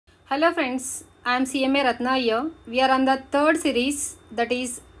Hello friends, I am CMA Rathna here. We are on the third series, that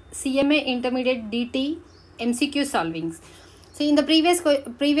is CMA Intermediate DT MCQ solvings. So in the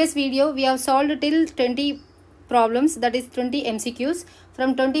previous video, we have solved till 20 problems, that is 20 MCQs.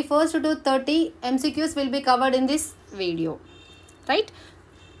 From 21st to 30 MCQs will be covered in this video. Right?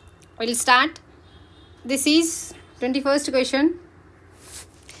 We'll start. This is 21st question.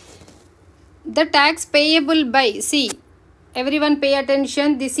 The tax payable by, see, everyone pay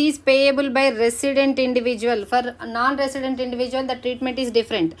attention, this is payable by resident individual. For non-resident individual, the treatment is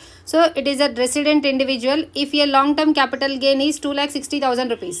different. So it is a resident individual. If a long-term capital gain is 2,60,000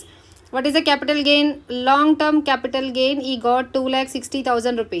 rupees. What is the capital gain? Long-term capital gain, he got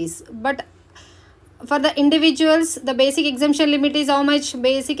 2,60,000 rupees. But for the individuals, the basic exemption limit is how much?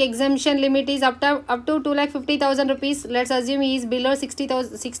 Basic exemption limit is up to 2,50,000 rupees. Let's assume he is below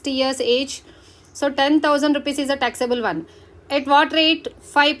 60 years age. So 10,000 rupees is a taxable one. At what rate?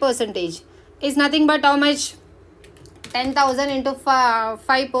 5% is nothing but how much? 10,000 into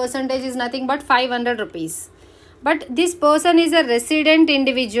 5% is nothing but 500 rupees. But this person is a resident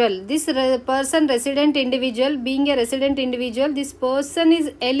individual. This person, resident individual, being a resident individual, this person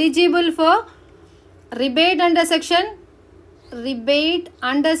is eligible for rebate under section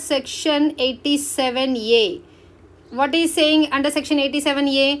 87A. What is saying under section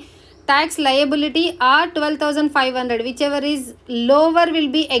 87A? Tax liability are 12,500. Whichever is lower will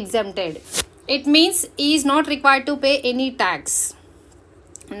be exempted. It means he is not required to pay any tax.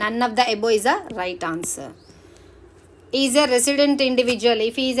 None of the above is a right answer. He is a resident individual.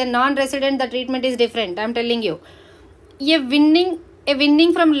 If he is a non-resident, the treatment is different. I am telling you. A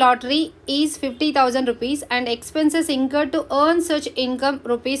winning from lottery is 50,000 rupees and expenses incurred to earn such income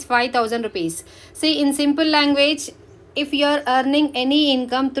rupees 5,000 rupees. See, in simple language, if you are earning any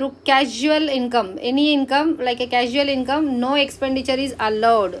income through casual income, any income like a casual income, no expenditure is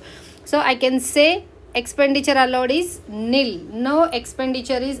allowed. So I can say expenditure allowed is nil. No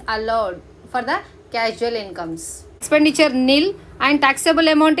expenditure is allowed for the casual incomes. Expenditure nil and taxable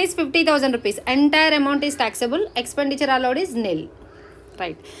amount is 50,000 rupees. Entire amount is taxable. Expenditure allowed is nil.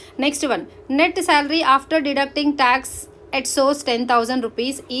 Right. Next one. Net salary after deducting tax at source 10,000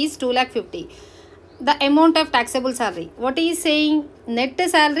 rupees is 2,50,000. The amount of taxable salary. What he is saying? Net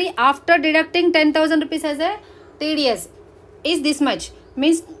salary after deducting 10,000 rupees as a TDS is this much.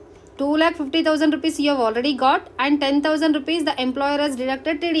 Means 2,50,000 rupees you have already got and 10,000 rupees the employer has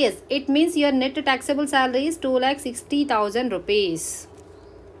deducted TDS. It means your net taxable salary is 2,60,000 rupees.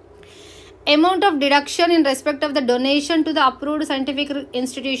 Amount of deduction in respect of the donation to the approved scientific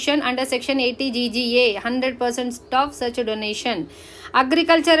institution under section 80 GGA, 100% of such a donation.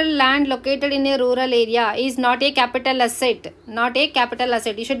 Agricultural land located in a rural area is not a capital asset. Not a capital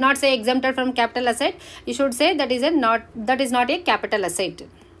asset. You should not say exempted from capital asset. You should say that is not a capital asset.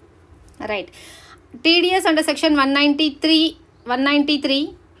 Right. TDS under section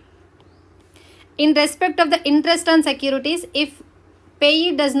 193 in respect of the interest on securities if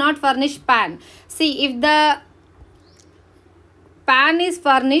payee does not furnish PAN. See, if the PAN is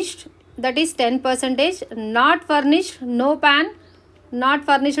furnished, that is 10%. Not furnished, no PAN. Not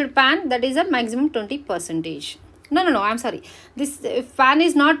furnished PAN, that is a maximum 20%. No, I'm sorry. This if PAN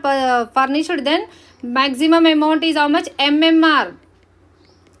is not furnished, then maximum amount is how much? MMR.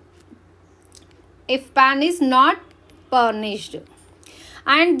 If PAN is not furnished.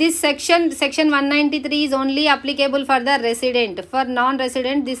 And this section 193 is only applicable for the resident. For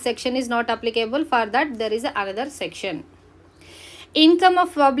non-resident, this section is not applicable. For that, there is another section. Income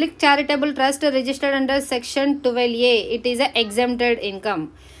of public charitable trust registered under section 12A. It is a exempted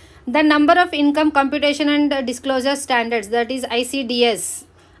income. The number of income computation and disclosure standards, that is ICDS,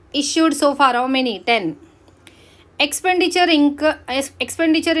 issued so far, how many? 10. Expenditure in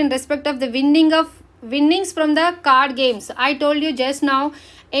respect of the winnings from the card games. I told you just now,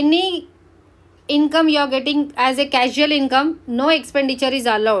 any income you are getting as a casual income, no expenditure is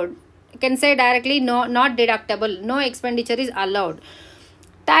allowed. You can say directly no, not deductible. No expenditure is allowed.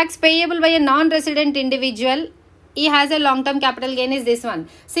 Tax payable by a non-resident individual. He has a long-term capital gain is this one.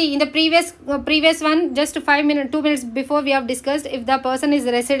 See, in the previous one, just 2 minutes before we have discussed if the person is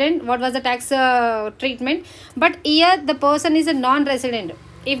resident, what was the tax treatment. But here the person is a non-resident.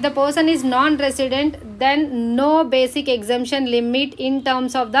 If the person is non-resident, then no basic exemption limit in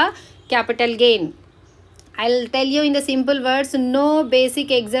terms of the capital gain. I'll tell you in the simple words, no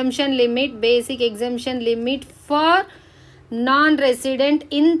basic exemption limit for non-resident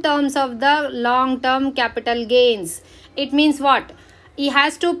in terms of the long-term capital gains. It means what? he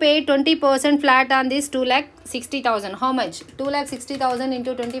has to pay 20% flat on this 2,60,000. How much? 2,60,000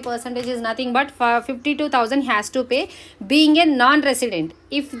 into 20% is nothing but 52,000 he has to pay, being a non-resident.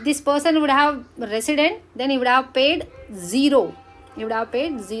 If this person would have resident, then he would have paid 0. He would have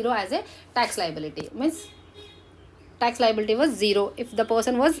paid 0 as a tax liability. Means tax liability was 0 if the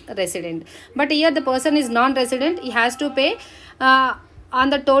person was resident. But here the person is non-resident. He has to pay on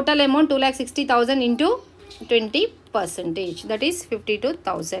the total amount 2,60,000 into 20%, that is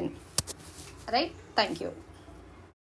 52,000. Right? Thank you.